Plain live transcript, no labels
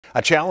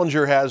A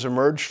challenger has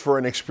emerged for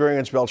an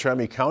experienced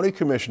Beltrami County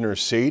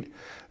Commissioner's seat.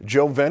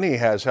 Joe Venny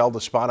has held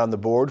the spot on the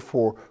board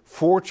for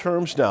 4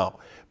 terms now,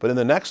 but in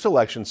the next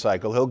election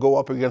cycle, he'll go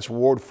up against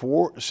Ward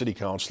 4 City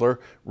Councilor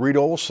Reed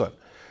Olson.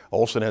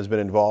 Olson has been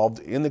involved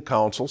in the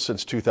council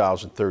since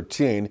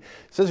 2013. He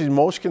says he's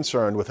most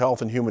concerned with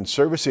health and human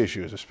service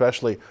issues,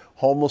 especially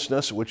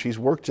homelessness, which he's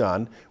worked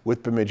on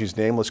with Bemidji's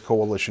Nameless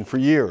Coalition for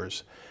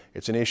years.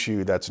 It's an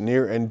issue that's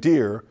near and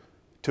dear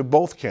to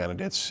both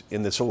candidates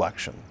in this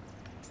election.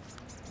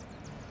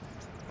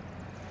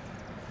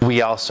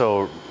 We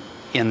also,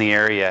 in the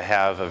area,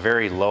 have a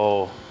very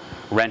low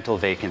rental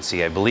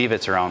vacancy. I believe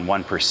it's around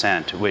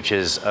 1%, which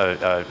is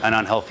an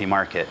unhealthy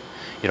market.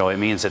 You know, it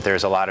means that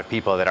there's a lot of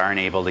people that aren't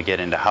able to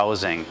get into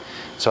housing.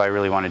 So I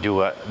really want to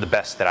do the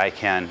best that I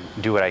can,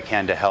 do what I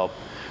can to help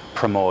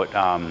promote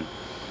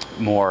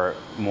more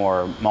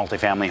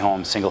multifamily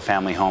homes,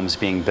 single-family homes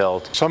being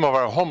built. Some of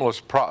our homeless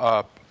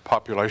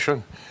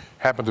population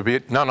happen to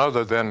be none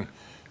other than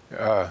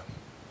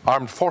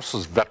armed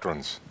forces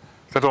veterans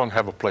that don't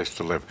have a place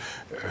to live,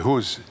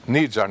 whose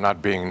needs are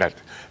not being met.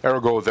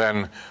 Ergo,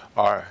 then,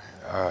 our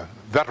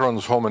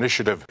Veterans Home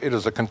Initiative, it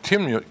is a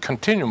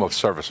continuum of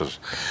services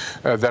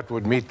that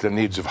would meet the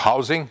needs of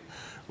housing,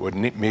 would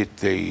meet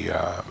the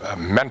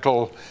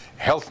mental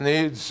health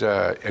needs,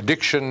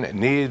 addiction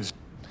needs.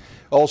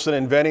 Olson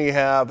and Venny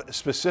have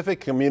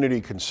specific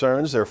community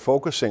concerns they're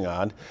focusing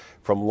on,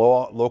 from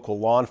local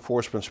law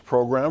enforcement's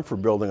program for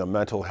building a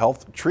mental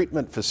health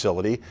treatment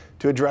facility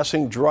to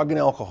addressing drug and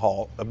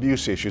alcohol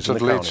abuse issues in the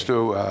county. It leads to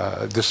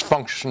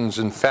dysfunctions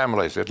in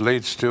families. It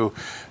leads to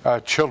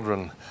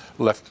children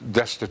left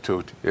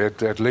destitute.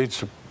 It leads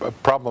to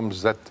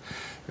problems that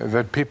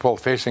people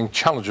facing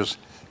challenges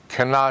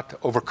cannot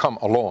overcome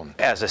alone.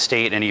 As a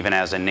state and even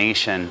as a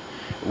nation,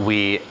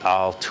 we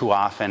all too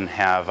often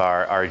have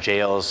our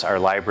jails, our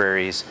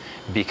libraries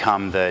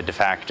become the de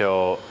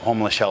facto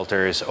homeless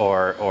shelters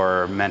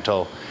or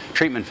mental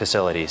treatment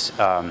facilities.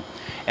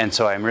 And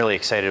so I'm really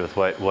excited with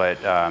what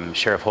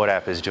Sheriff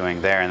Hodap is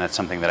doing there, and that's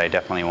something that I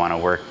definitely want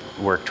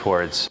to work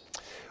towards.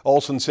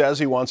 Olson says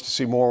he wants to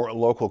see more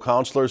local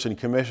councilors and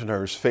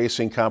commissioners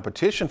facing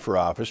competition for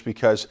office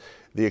because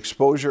the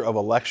exposure of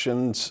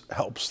elections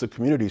helps the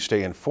community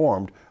stay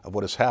informed of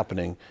what is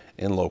happening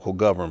in local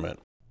government.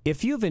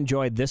 If you've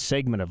enjoyed this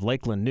segment of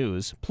Lakeland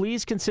News,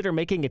 please consider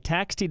making a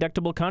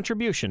tax-deductible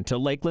contribution to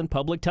Lakeland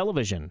Public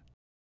Television.